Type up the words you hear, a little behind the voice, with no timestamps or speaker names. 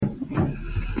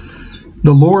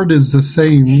The Lord is the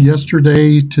same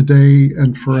yesterday, today,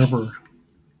 and forever.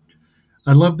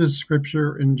 I love this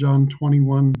scripture in John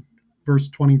 21, verse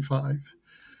 25.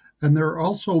 And there are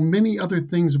also many other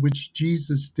things which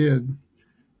Jesus did.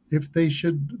 If they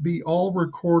should be all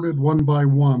recorded one by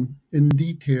one in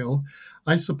detail,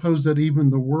 I suppose that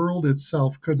even the world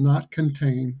itself could not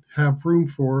have room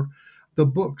for the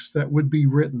books that would be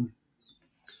written.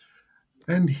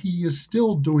 And he is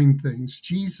still doing things.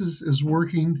 Jesus is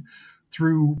working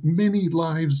through many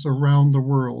lives around the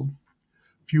world,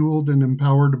 fueled and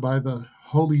empowered by the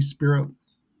Holy Spirit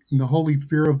and the holy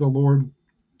fear of the Lord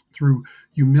through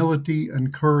humility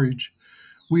and courage.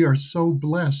 We are so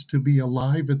blessed to be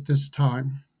alive at this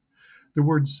time. The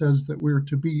word says that we're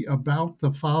to be about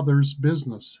the Father's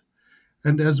business.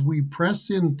 And as we press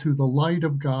into the light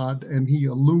of God and He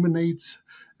illuminates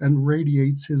and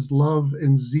radiates His love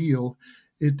and zeal,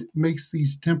 it makes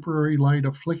these temporary light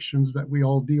afflictions that we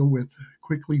all deal with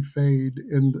quickly fade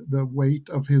in the weight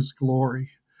of His glory.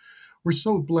 We're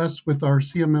so blessed with our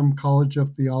CMM College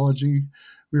of Theology.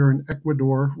 We are in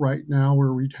Ecuador right now,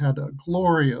 where we had a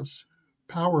glorious,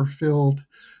 power-filled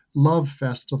love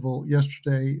festival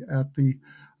yesterday at the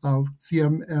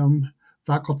CMM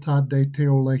Facultad de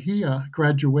Teología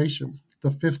graduation,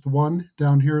 the fifth one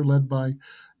down here, led by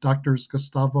Doctors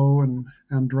Gustavo and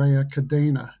Andrea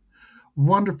Cadena.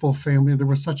 Wonderful family. There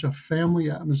was such a family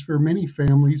atmosphere. Many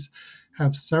families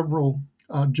have several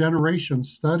generations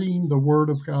studying the Word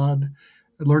of God,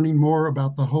 learning more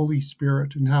about the Holy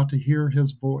Spirit and how to hear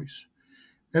His voice.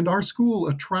 And our school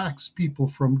attracts people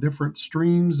from different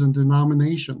streams and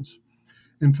denominations.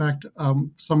 In fact,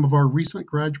 some of our recent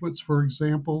graduates, for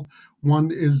example,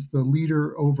 one is the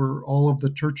leader over all of the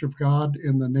Church of God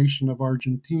in the nation of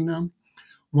Argentina.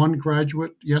 One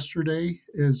graduate yesterday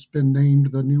has been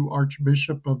named the new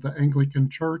Archbishop of the Anglican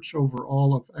Church over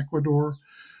all of Ecuador.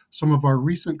 Some of our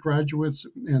recent graduates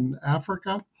in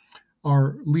Africa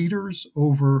are leaders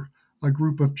over a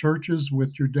group of churches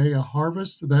with Judea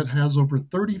Harvest that has over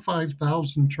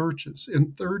 35,000 churches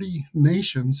in 30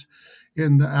 nations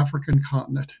in the African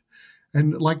continent.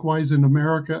 And likewise in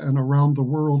America and around the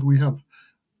world, we have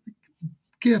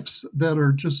gifts that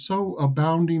are just so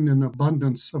abounding in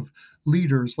abundance of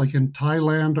leaders. Like in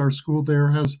Thailand, our school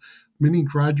there has many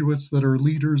graduates that are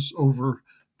leaders over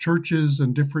churches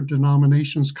and different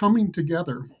denominations coming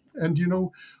together. And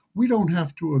we don't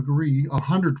have to agree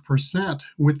 100%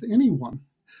 with anyone.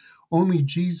 Only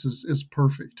Jesus is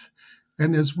perfect.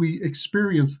 And as we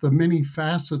experience the many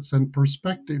facets and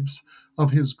perspectives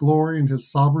of His glory and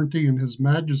His sovereignty and His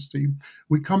majesty,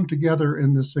 we come together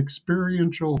in this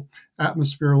experiential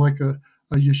atmosphere like a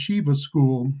yeshiva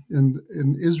school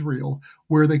in Israel,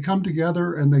 where they come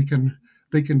together and they can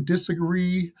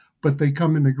disagree, but they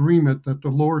come in agreement that the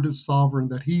Lord is sovereign,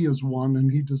 that He is one,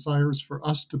 and He desires for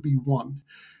us to be one.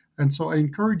 And so I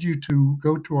encourage you to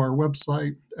go to our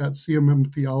website at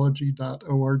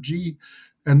cmmtheology.org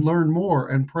and learn more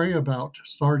and pray about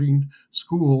starting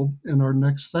school in our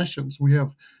next sessions. We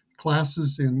have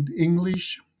classes in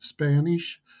English,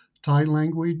 Spanish, Thai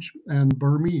language, and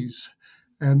Burmese.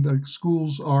 And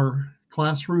schools are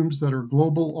classrooms that are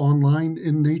global, online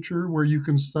in nature, where you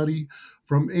can study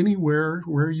from anywhere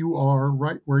where you are,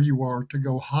 right where you are, to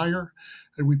go higher.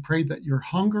 And we pray that your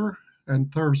hunger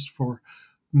and thirst for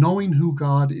knowing who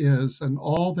God is and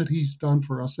all that He's done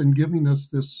for us and giving us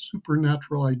this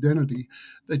supernatural identity,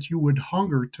 that you would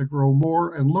hunger to grow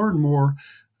more and learn more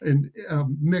and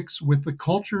mix with the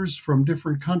cultures from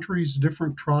different countries,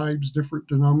 different tribes, different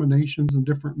denominations, and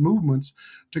different movements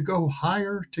to go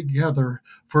higher together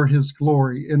for His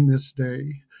glory in this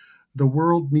day. The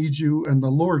world needs you, and the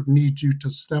Lord needs you to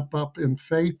step up in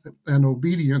faith and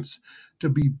obedience, to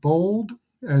be bold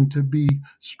and to be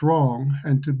strong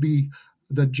and to be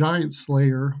the giant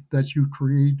slayer that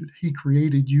He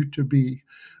created you to be.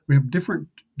 We have different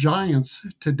giants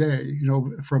today,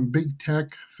 from big tech,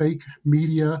 fake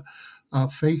media,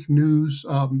 fake news,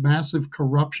 massive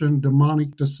corruption,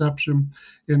 demonic deception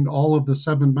in all of the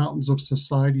seven mountains of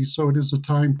society. So it is a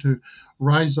time to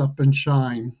rise up and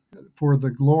shine, for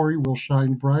the glory will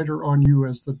shine brighter on you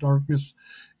as the darkness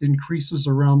increases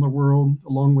around the world.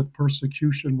 Along with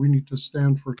persecution, we need to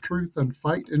stand for truth and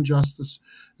fight injustice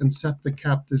and set the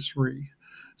captives free.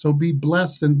 So be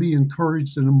blessed and be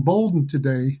encouraged and emboldened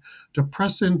today to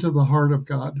press into the heart of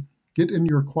God. Get in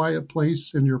your quiet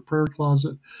place, in your prayer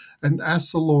closet, and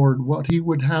ask the Lord what He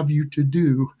would have you to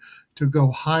do to go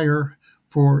higher,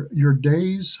 for your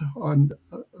days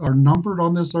are numbered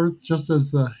on this earth, just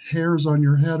as the hairs on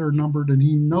your head are numbered, and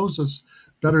He knows us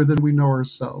better than we know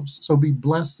ourselves. So be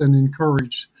blessed and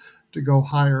encouraged to go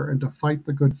higher and to fight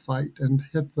the good fight and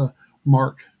hit the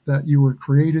mark that you were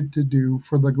created to do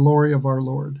for the glory of our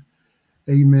Lord.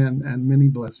 Amen, and many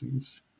blessings.